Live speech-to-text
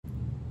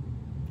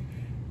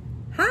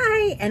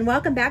Hi, and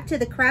welcome back to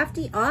the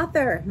Crafty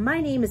Author. My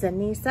name is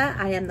Anissa.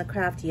 I am the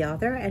Crafty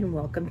Author, and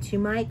welcome to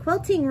my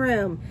quilting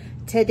room.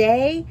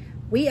 Today,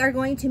 we are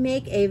going to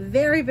make a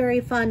very,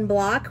 very fun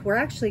block. We're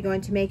actually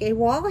going to make a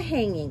wall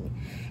hanging.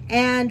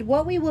 And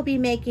what we will be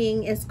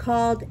making is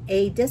called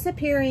a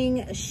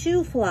disappearing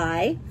shoe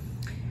fly.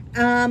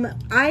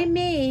 I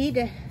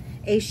made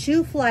a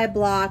shoe fly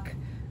block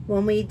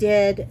when we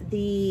did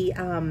the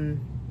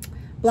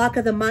block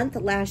of the month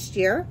last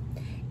year.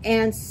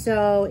 And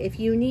so if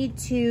you need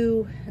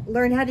to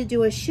learn how to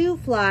do a shoe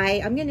fly,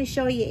 I'm going to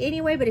show you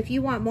anyway, but if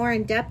you want more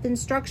in-depth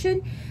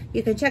instruction,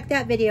 you can check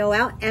that video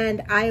out,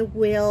 and I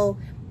will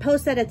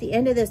post that at the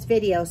end of this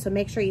video, so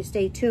make sure you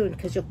stay tuned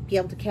because you'll be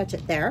able to catch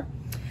it there.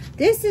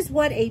 This is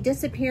what a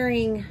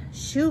disappearing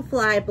shoe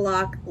fly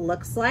block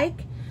looks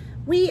like.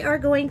 We are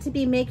going to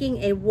be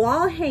making a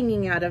wall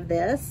hanging out of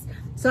this,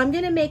 so I'm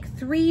going to make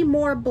 3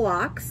 more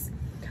blocks.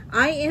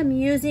 I am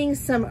using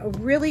some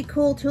really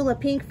cool Tula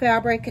Pink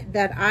fabric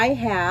that I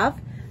have,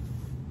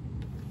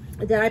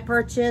 that I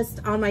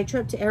purchased on my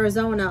trip to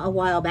Arizona a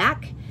while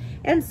back.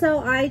 And so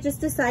I just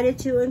decided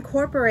to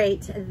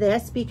incorporate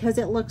this because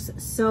it looks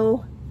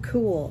so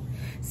cool.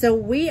 So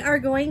we are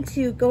going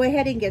to go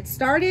ahead and get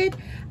started.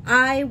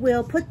 I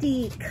will put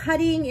the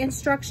cutting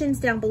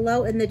instructions down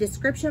below in the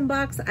description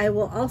box. I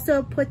will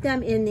also put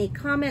them in the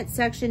comment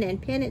section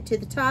and pin it to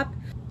the top.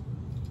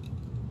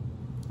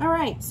 All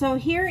right, so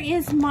here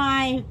is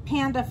my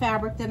panda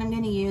fabric that I'm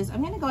going to use. I'm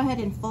going to go ahead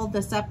and fold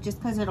this up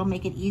just because it'll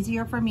make it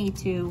easier for me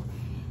to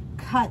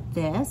cut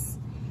this.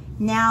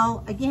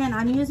 Now, again,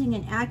 I'm using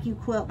an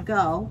QUILT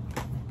Go.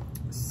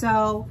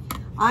 So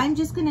I'm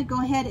just going to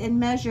go ahead and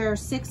measure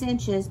 6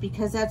 inches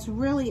because that's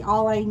really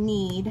all I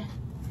need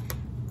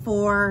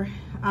for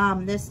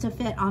this to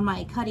fit on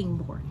my cutting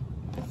board.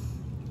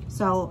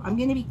 So I'm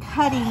going to be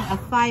cutting a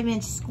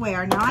 5-inch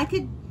square. Now I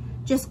could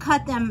just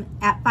cut them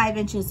at 5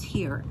 inches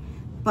here,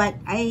 but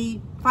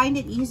I find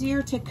it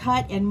easier to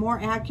cut and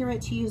more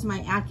accurate to use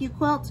my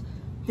QUILT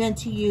than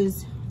to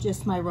use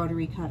just my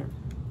rotary cutter.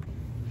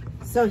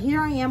 So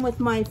here I am with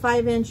my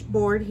 5-inch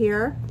board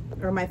here,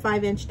 or my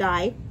 5-inch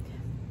die.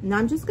 And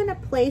I'm just gonna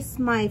place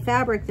my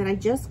fabric that I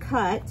just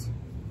cut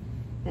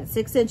at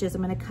 6 inches.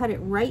 I'm gonna cut it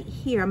right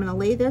here. I'm gonna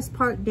lay this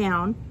part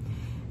down.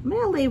 I'm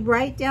gonna lay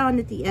right down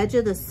at the edge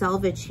of the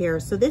selvage here.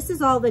 So this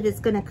is all that it's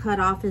gonna cut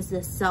off, is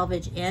this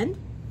selvage end.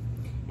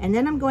 And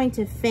then I'm going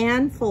to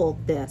fan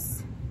fold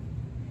this.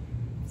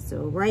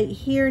 So right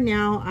here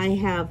now I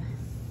have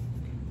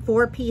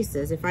 4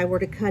 pieces if I were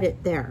to cut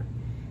it there.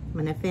 I'm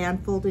going to fan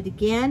fold it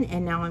again,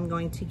 and now I'm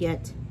going to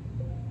get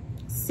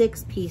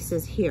 6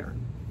 pieces here.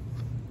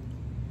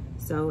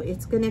 So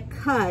it's going to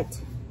cut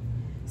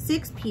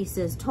 6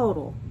 pieces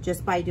total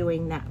just by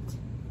doing that.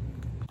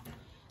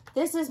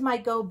 This is my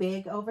Go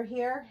Big over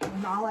here,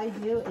 and all I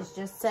do is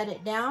just set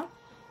it down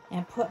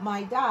and put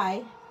my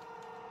die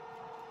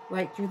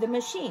right through the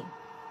machine.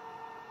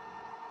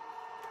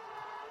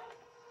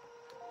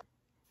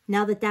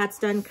 Now that that's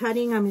done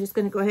cutting, I'm just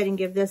going to go ahead and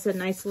give this a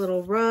nice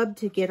little rub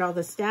to get all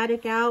the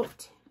static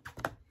out.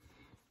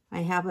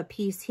 I have a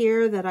piece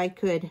here that I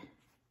could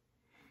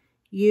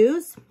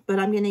use, but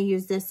I'm going to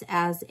use this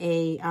as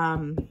a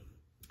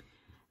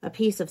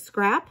piece of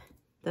scrap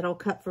that I'll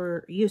cut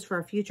for use for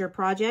a future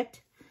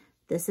project.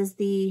 This is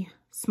the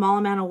small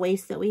amount of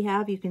waste that we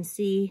have. You can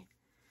see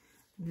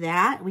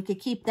that. We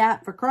could keep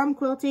that for crumb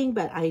quilting,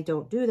 but I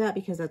don't do that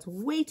because that's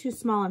way too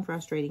small and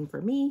frustrating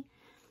for me.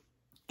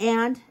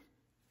 And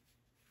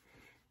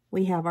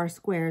we have our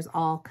squares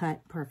all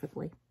cut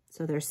perfectly.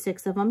 So there's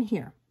 6 of them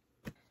here.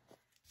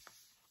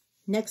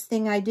 Next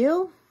thing I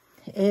do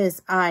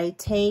is I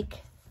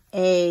take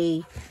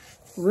a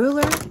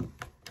ruler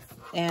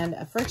and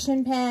a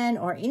friction pen,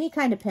 or any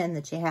kind of pen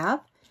that you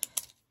have.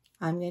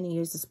 I'm going to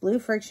use this blue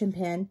friction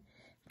pen.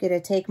 I'm going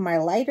to take my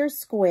lighter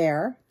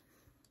square,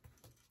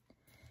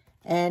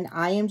 and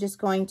I am just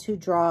going to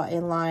draw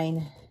a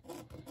line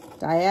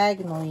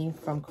diagonally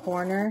from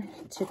corner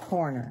to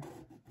corner.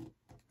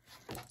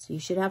 So you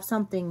should have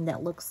something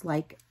that looks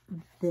like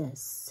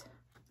this.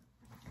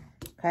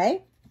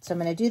 Okay, so I'm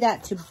going to do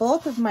that to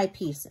both of my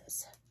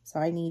pieces. So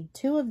I need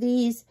 2 of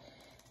these,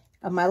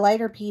 of my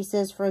lighter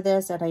pieces for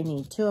this, and I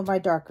need 2 of my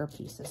darker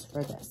pieces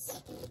for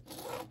this.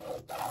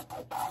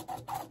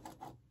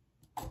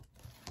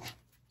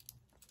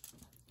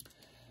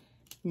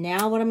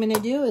 Now what I'm going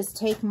to do is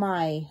take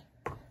my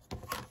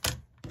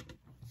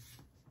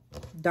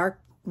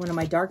one of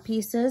my dark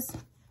pieces,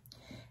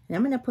 and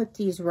I'm going to put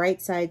these right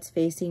sides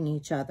facing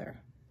each other.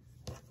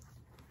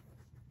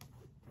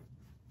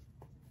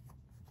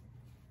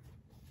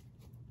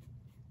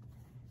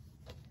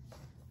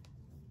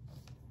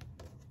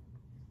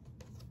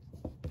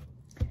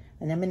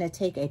 And I'm going to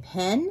take a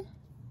pen,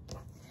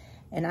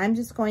 and I'm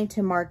just going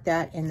to mark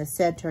that in the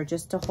center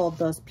just to hold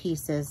those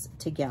pieces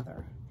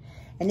together.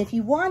 And if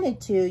you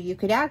wanted to, you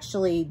could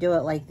actually do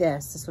it like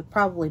this. This would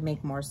probably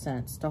make more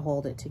sense to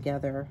hold it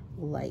together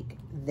like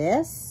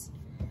this,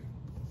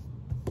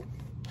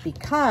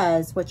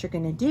 because what you're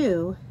going to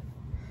do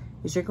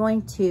is you're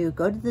going to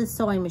go to the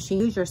sewing machine,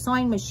 use your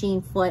sewing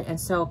machine foot and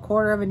sew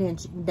 1/4 of an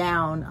inch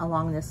down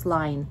along this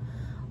line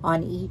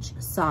on each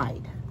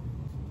side.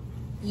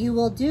 You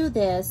will do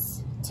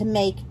this to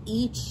make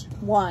each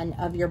one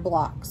of your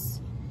blocks.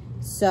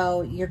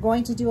 So you're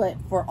going to do it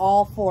for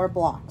all 4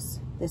 blocks.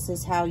 This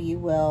is how you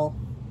will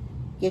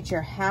get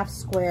your half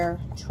square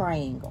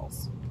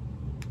triangles.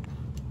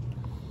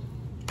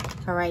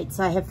 All right,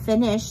 so I have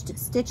finished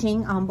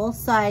stitching on both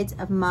sides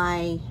of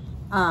my,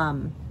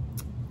 of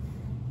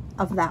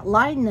that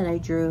line that I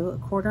drew,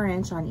 1/4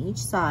 inch on each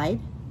side.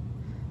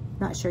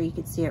 Not sure you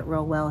could see it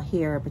real well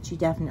here, but you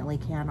definitely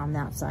can on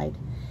that side.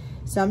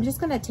 So I'm just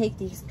gonna take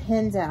these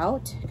pins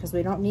out because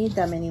we don't need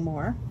them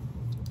anymore.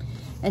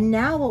 And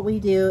now what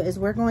we do is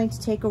we're going to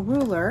take a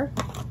ruler.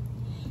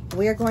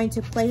 We are going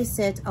to place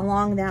it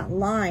along that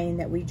line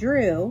that we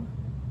drew.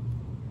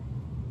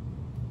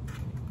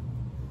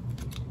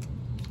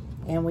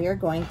 And we are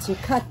going to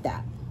cut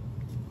that.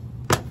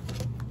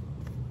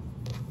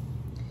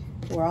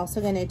 We're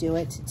also going to do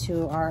it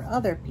to our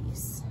other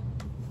piece.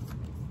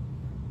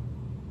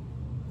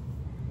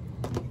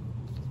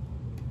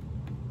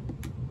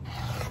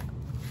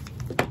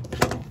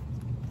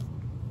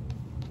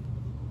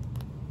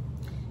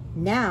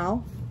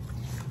 Now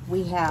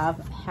we have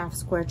half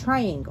square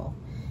triangle.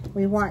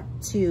 We want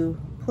to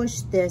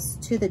push this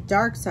to the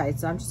dark side,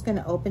 so I'm just going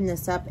to open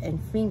this up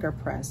and finger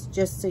press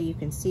just so you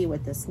can see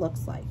what this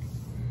looks like.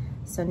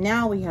 So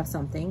now we have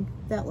something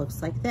that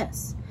looks like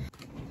this.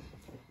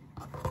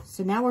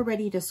 So now we're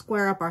ready to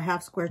square up our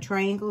half square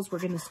triangles. We're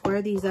going to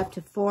square these up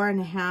to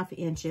 4.5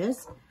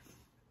 inches.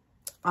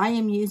 I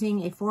am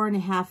using a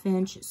 4.5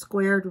 inch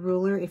squared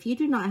ruler. If you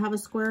do not have a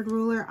squared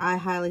ruler, I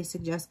highly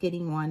suggest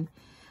getting one.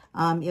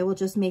 It will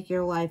just make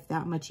your life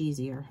that much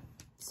easier.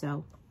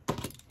 So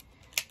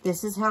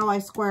this is how I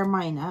square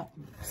mine up.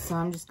 So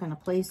I'm just going to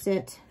place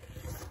it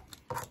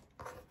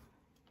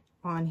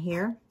on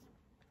here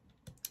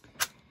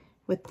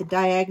with the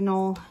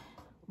diagonal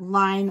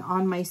line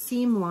on my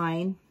seam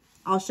line.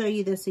 I'll show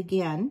you this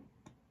again.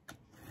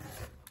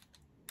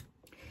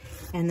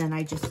 And then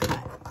I just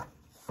cut.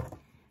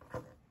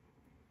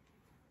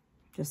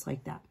 Just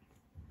like that.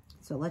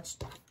 So let's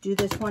do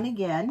this one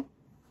again.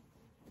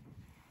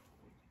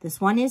 This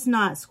one is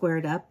not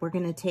squared up. We're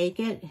going to take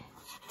it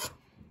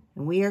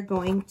and we are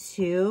going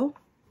to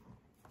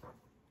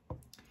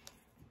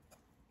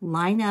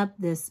line up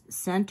this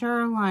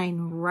center line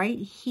right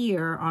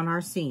here on our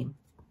seam.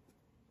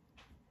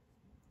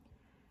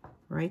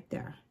 Right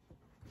there.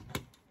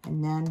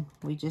 And then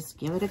we just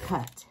give it a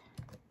cut.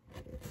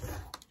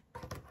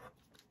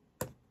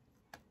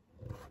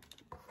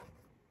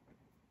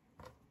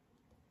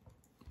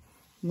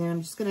 And then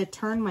I'm just going to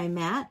turn my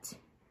mat.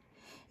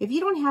 If you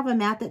don't have a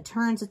mat that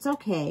turns, it's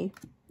okay.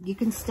 You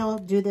can still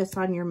do this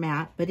on your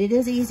mat, but it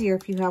is easier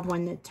if you have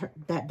one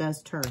that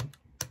does turn.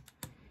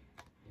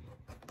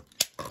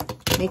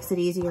 Makes it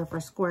easier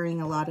for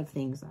squaring a lot of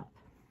things up.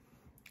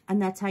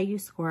 And that's how you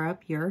square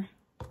up your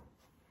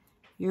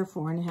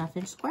 4.5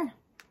 inch square.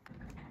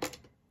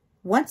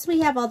 Once we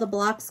have all the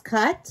blocks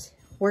cut,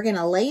 we're going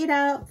to lay it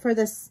out for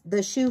the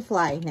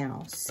Shoofly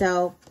now.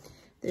 So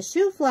the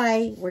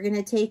Shoofly, we're going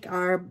to take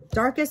our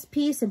darkest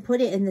piece and put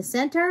it in the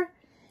center.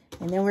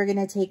 And then we're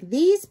going to take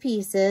these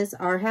pieces,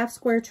 our half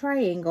square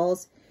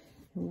triangles.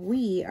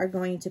 We are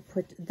going to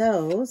put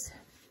those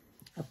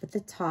up at the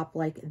top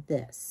like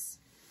this.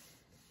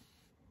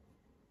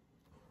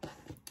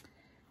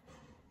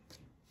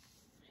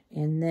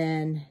 And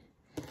then,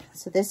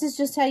 so this is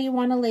just how you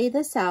want to lay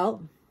this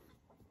out.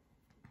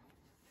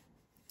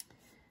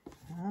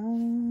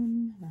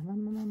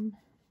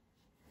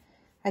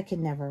 I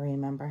can never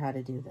remember how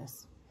to do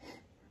this.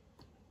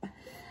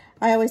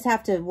 I always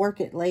have to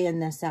work at laying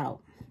this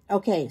out.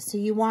 Okay, so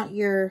you want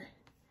your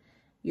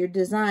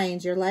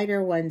designs, your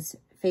lighter ones,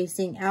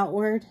 facing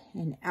outward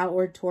and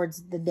outward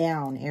towards the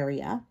down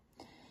area.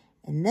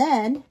 And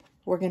then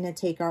we're going to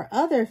take our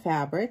other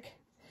fabric,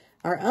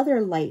 our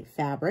other light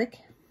fabric,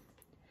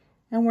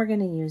 and we're going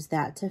to use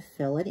that to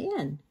fill it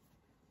in.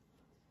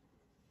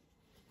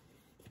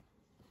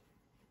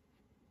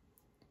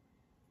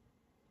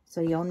 So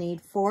you'll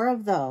need 4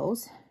 of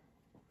those.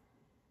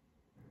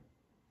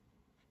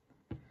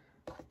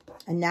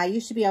 And now you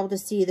should be able to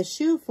see the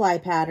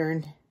Shoofly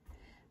pattern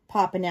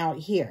popping out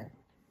here.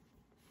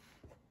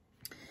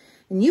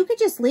 And you could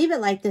just leave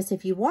it like this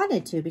if you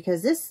wanted to,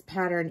 because this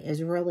pattern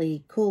is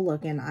really cool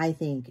looking, I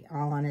think,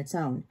 all on its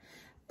own.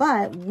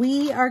 But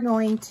we are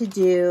going to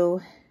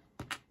do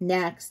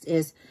next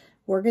is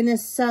we're going to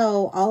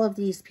sew all of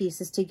these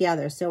pieces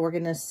together. So we're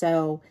going to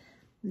sew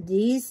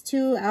these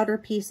 2 outer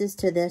pieces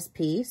to this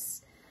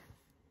piece,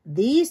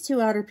 these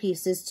 2 outer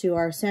pieces to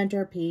our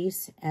center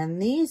piece,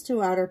 and these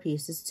 2 outer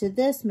pieces to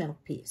this middle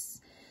piece.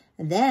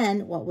 And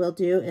then what we'll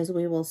do is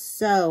we will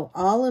sew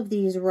all of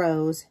these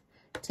rows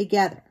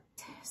together.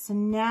 So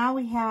now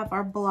we have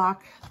our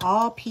block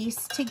all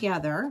pieced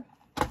together.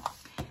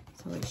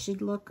 So it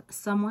should look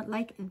somewhat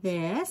like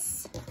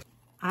this.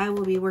 I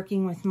will be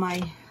working with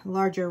my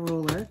larger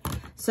ruler.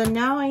 So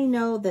now I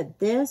know that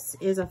this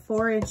is a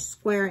 4-inch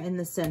square in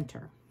the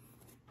center.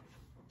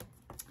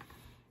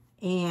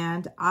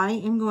 And I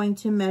am going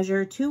to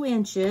measure 2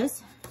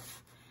 inches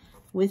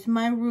with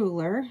my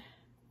ruler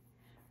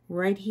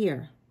right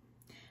here.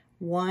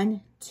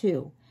 1,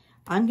 2.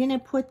 I'm going to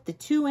put the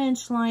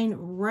 2-inch line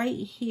right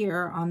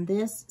here on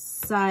this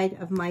side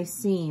of my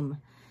seam,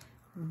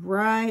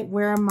 right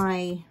where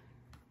my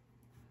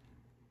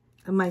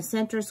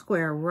center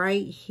square,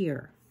 right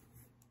here.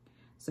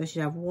 So I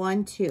should have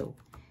 1, 2.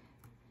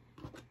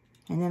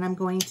 And then I'm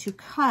going to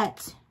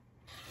cut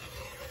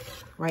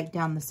right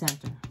down the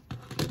center.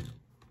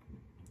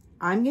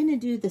 I'm going to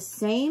do the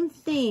same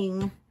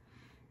thing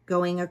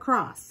going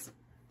across.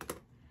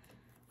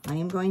 I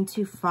am going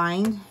to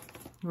find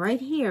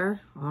right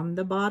here on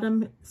the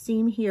bottom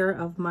seam here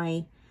of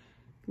my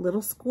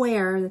little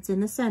square that's in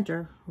the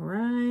center,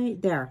 right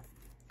there.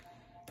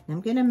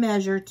 I'm going to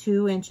measure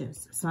 2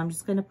 inches. So I'm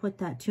just going to put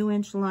that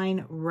 2-inch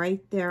line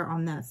right there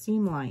on that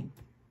seam line.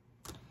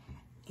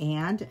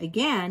 And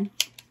again,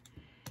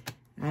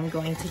 I'm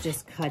going to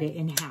just cut it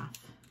in half.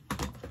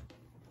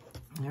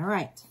 All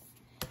right.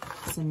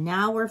 So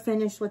now we're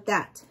finished with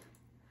that.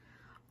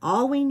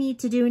 All we need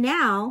to do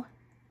now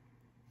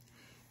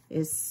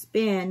is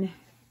spin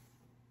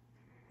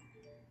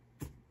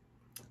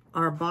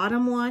our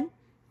bottom one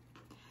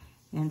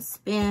and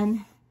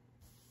spin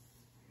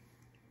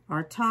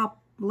our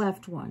top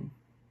left one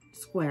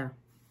square.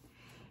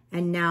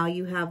 And now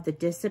you have the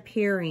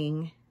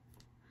disappearing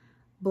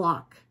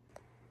block.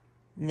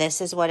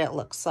 This is what it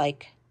looks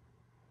like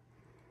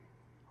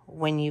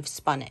when you've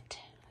spun it.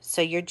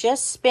 So you're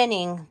just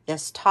spinning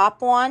this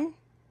top one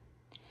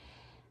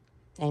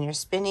and you're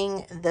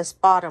spinning this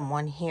bottom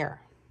one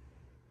here.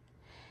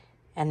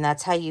 And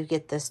that's how you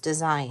get this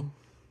design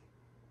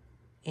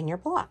in your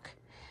block.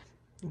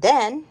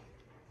 Then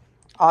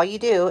all you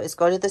do is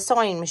go to the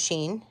sewing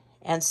machine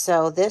and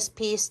sew this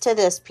piece to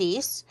this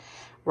piece,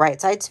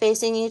 right sides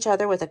facing each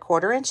other with a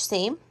 1/4 inch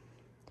seam.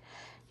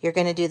 You're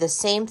going to do the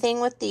same thing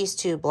with these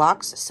 2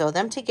 blocks, sew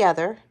them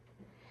together,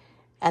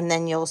 and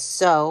then you'll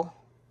sew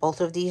both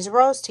of these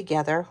rows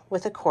together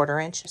with a 1/4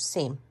 inch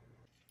seam.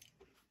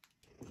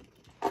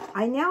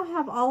 I now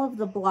have all of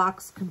the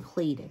blocks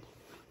completed.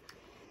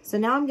 So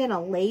now I'm going to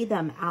lay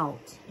them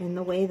out in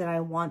the way that I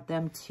want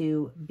them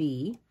to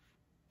be.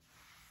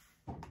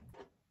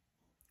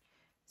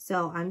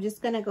 So I'm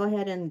just going to go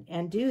ahead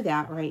and do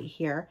that right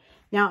here.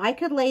 Now I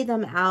could lay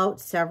them out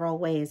several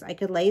ways. I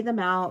could lay them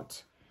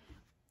out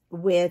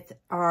with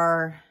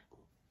our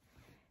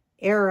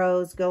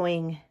arrows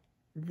going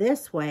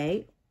this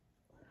way,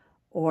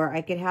 or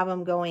I could have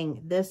them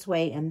going this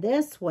way and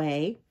this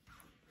way,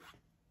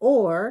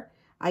 or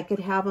I could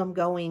have them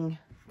going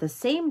the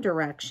same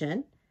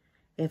direction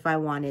if I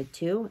wanted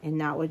to, and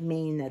that would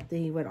mean that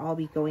they would all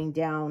be going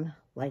down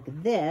like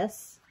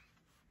this.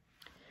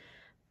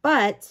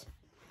 But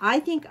I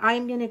think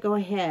I'm going to go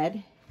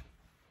ahead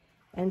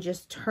and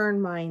just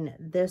turn mine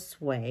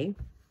this way.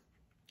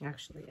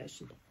 Actually, I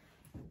should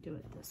do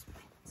it this way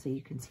so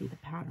you can see the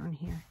pattern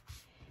here.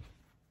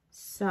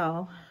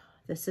 So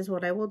this is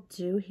what I will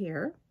do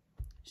here.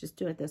 Just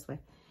do it this way.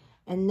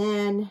 And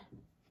then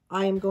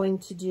I am going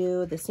to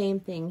do the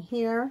same thing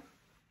here.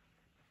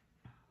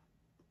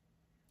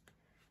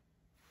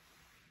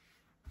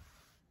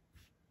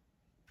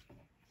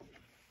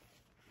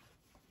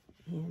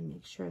 And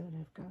make sure that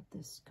I've got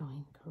this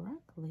going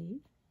correctly.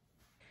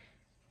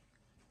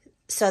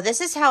 So this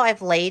is how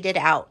I've laid it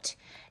out.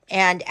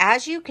 And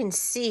as you can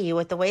see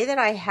with the way that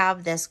I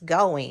have this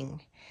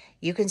going,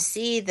 you can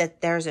see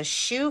that there's a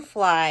shoe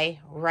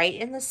fly right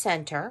in the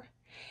center.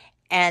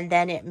 And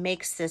then it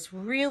makes this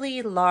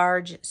really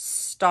large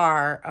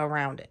star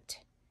around it.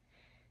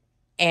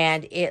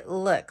 And it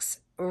looks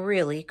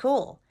really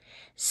cool.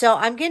 So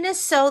I'm going to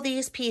sew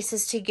these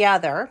pieces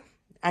together.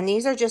 And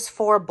these are just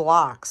 4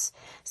 blocks.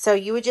 So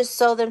you would just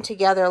sew them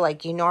together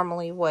like you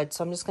normally would.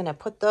 So I'm just going to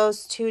put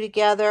those 2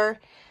 together.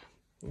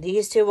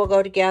 These 2 will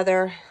go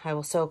together. I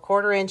will sew a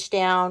 1/4 inch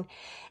down.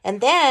 And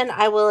then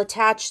I will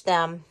attach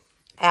them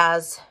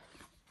as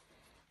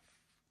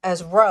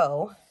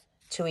row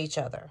to each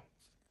other.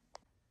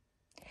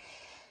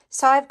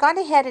 So I've gone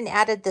ahead and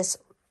added this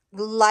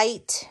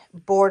light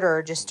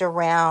border just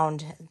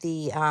around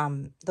the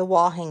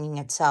wall hanging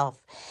itself.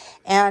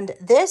 And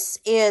this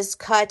is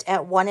cut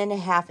at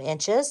 1.5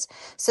 inches.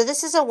 So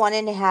this is a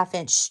 1.5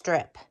 inch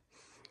strip.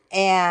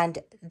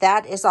 And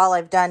that is all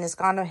I've done, is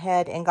gone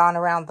ahead and gone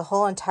around the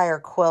whole entire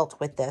quilt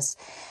with this.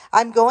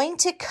 I'm going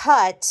to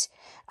cut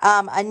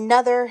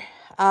another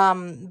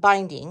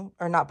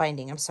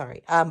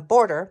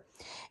border.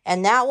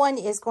 And that one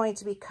is going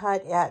to be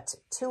cut at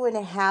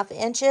 2.5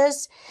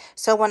 inches.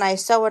 So when I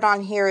sew it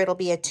on here, it'll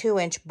be a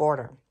 2-inch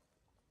border.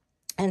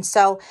 And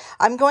so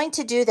I'm going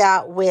to do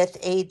that with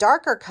a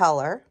darker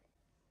color.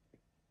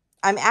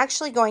 I'm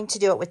actually going to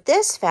do it with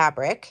this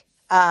fabric.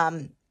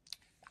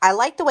 I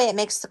like the way it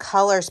makes the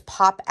colors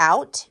pop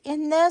out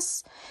in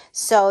this.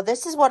 So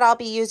this is what I'll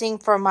be using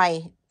for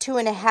my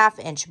 2.5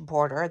 inch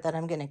border that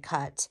I'm going to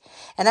cut.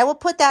 And I will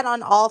put that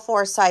on all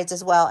 4 sides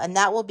as well. And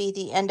that will be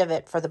the end of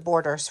it for the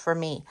borders for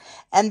me.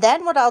 And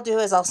then what I'll do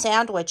is I'll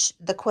sandwich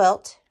the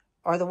quilt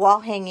or the wall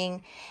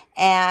hanging,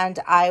 and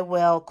I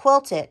will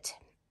quilt it,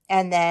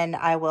 and then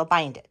I will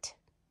bind it.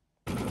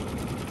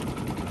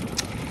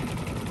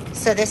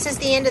 So this is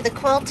the end of the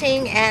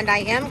quilting, and I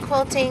am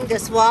quilting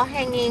this wall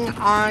hanging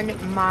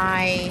on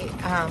my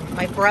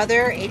my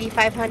Brother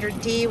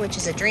 8500D, which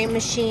is a dream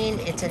machine.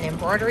 It's an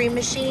embroidery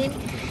machine,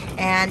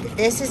 and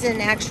this is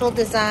an actual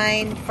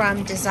design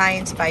from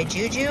Designs by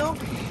JuJu,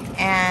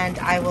 and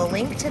I will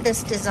link to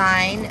this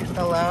design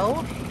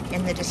below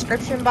in the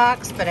description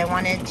box. But I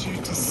wanted you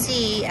to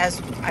see,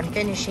 as I'm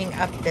finishing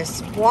up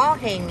this wall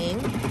hanging,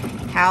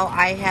 how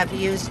I have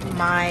used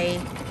my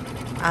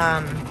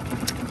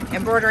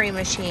embroidery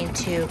machine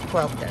to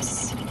quilt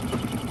this.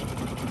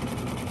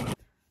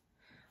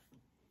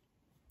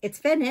 It's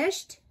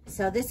finished.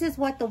 So this is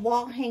what the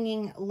wall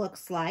hanging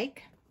looks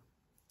like.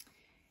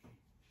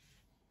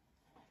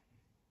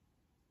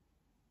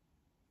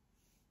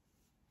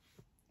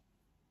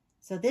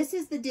 So this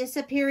is the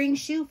disappearing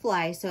shoe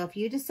fly. So if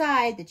you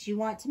decide that you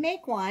want to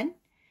make one,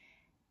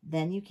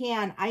 then you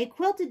can. I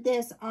quilted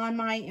this on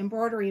my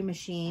embroidery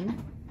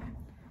machine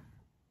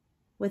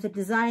with the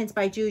Designs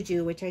by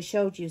JuJu, which I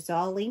showed you, so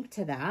I'll link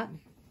to that.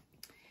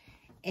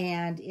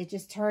 And it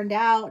just turned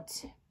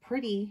out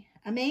pretty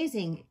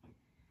amazing.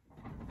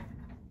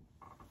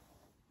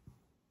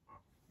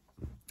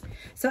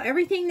 So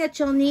everything that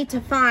you'll need to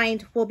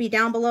find will be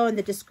down below in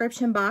the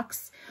description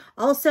box.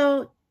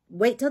 Also,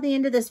 wait till the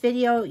end of this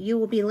video. You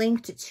will be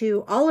linked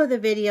to all of the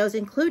videos,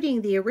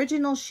 including the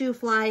original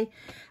Shoofly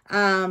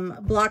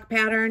block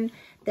pattern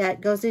that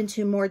goes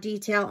into more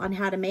detail on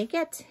how to make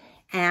it.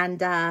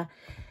 And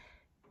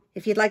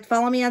if you'd like to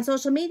follow me on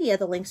social media,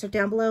 the links are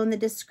down below in the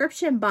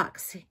description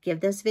box. Give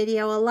this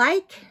video a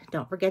like.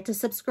 Don't forget to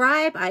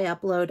subscribe. I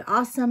upload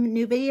awesome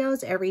new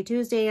videos every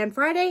Tuesday and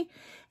Friday.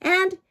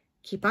 And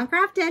keep on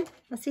crafting.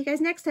 I'll see you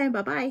guys next time.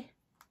 Bye-bye.